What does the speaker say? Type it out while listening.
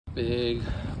Big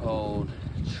old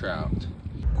trout.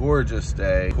 Gorgeous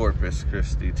day, Corpus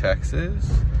Christi,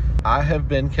 Texas. I have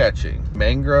been catching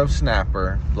mangrove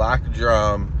snapper, black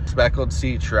drum, speckled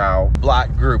sea trout,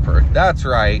 black grouper. That's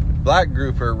right, black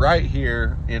grouper right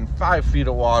here in 5 feet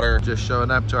of water. Just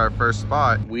showing up to our first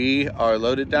spot. We are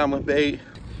loaded down with bait.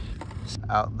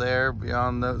 Out there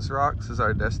beyond those rocks is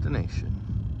our destination.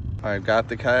 I've got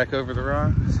the kayak over the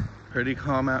rocks. Pretty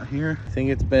calm out here. I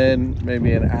think it's been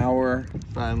maybe an hour.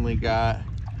 Finally got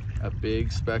a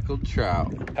big speckled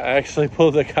trout. I actually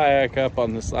pulled the kayak up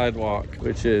on the sidewalk,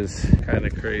 which is kind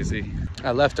of crazy.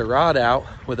 I left a rod out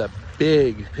with a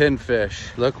big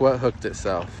pinfish. Look what hooked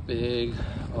itself. Big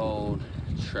old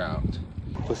trout.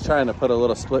 Was trying to put a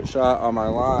little split shot on my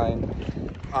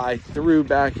line. I threw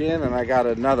back in and I got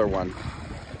another one.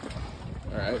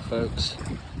 All right, folks,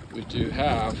 we do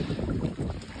have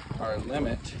our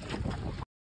limit